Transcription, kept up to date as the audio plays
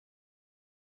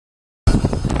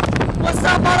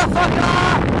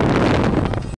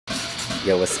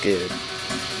Yo, what's good?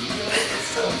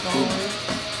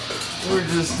 We're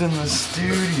just in the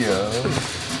studio.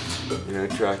 You know,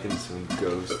 tracking some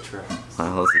ghost tracks.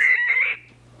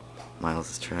 Miles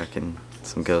is tracking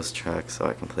some ghost tracks so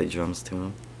I can play drums to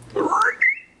him.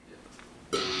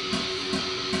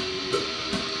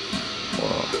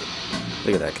 Whoa.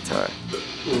 Look at that guitar.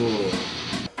 Ooh.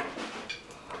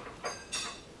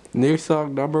 New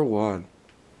song number 1.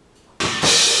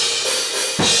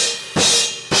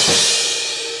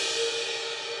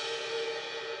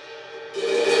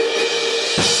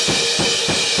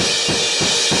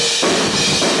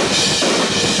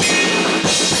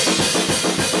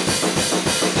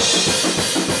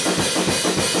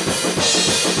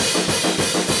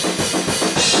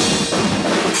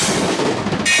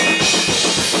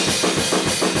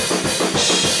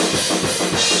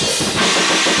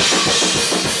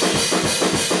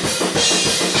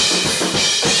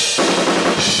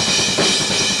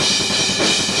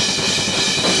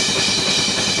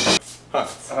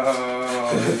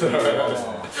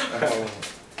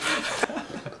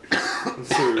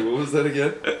 Sorry, what was that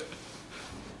again?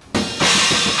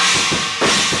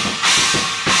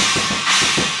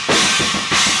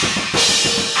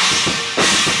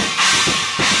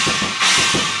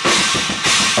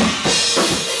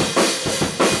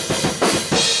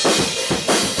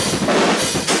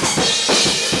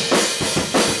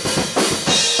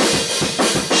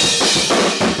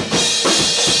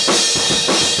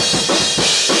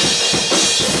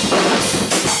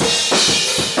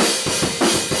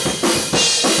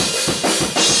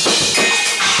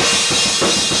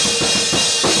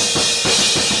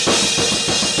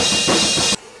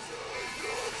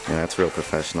 Yeah, that's real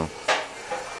professional.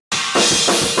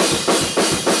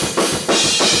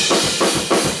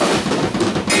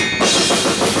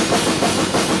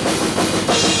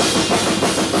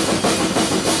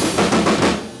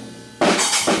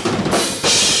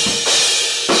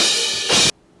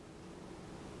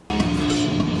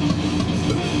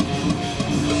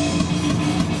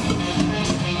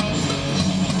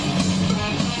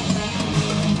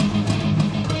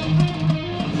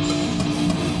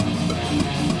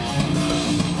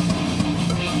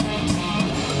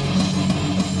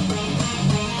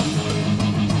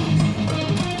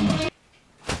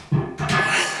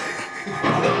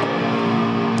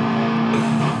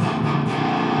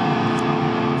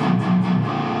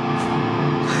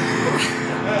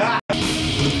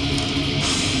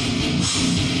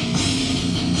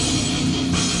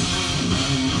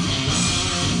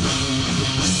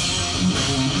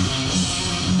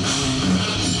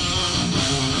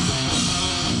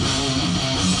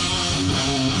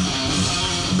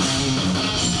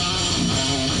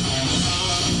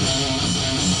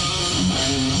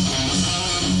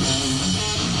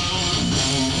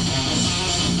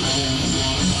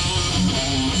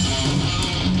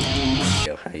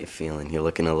 Yo, how you feeling? You're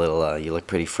looking a little, you look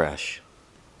pretty fresh.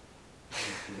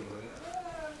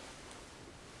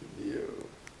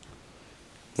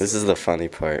 This is the funny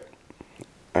part.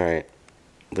 Alright,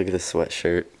 look at this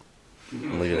sweatshirt.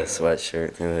 Look at this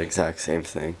sweatshirt. They're the exact same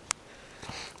thing.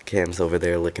 Cam's over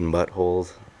there licking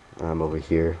buttholes. I'm over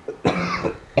here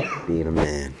being a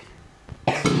man.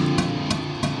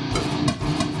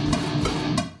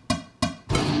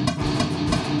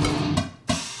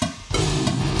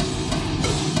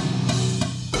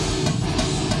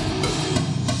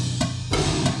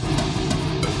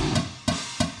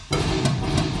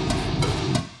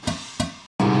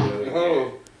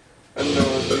 Oh, I didn't know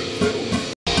it was being filmed.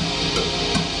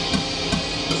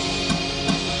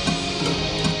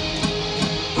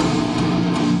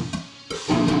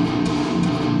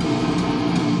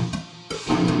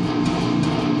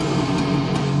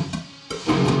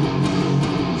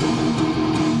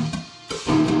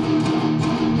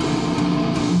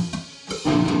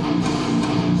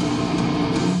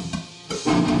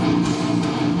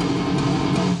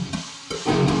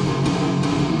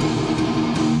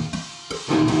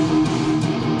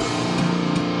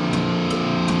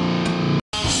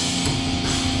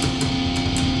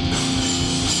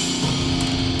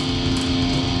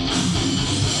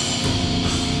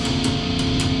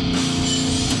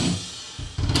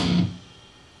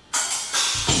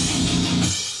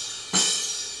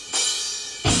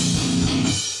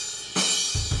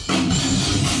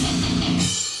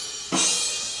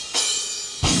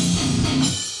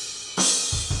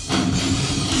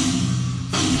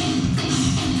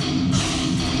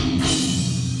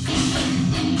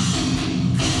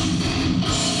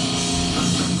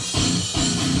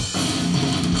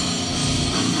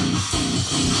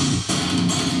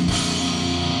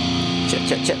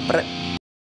 Check.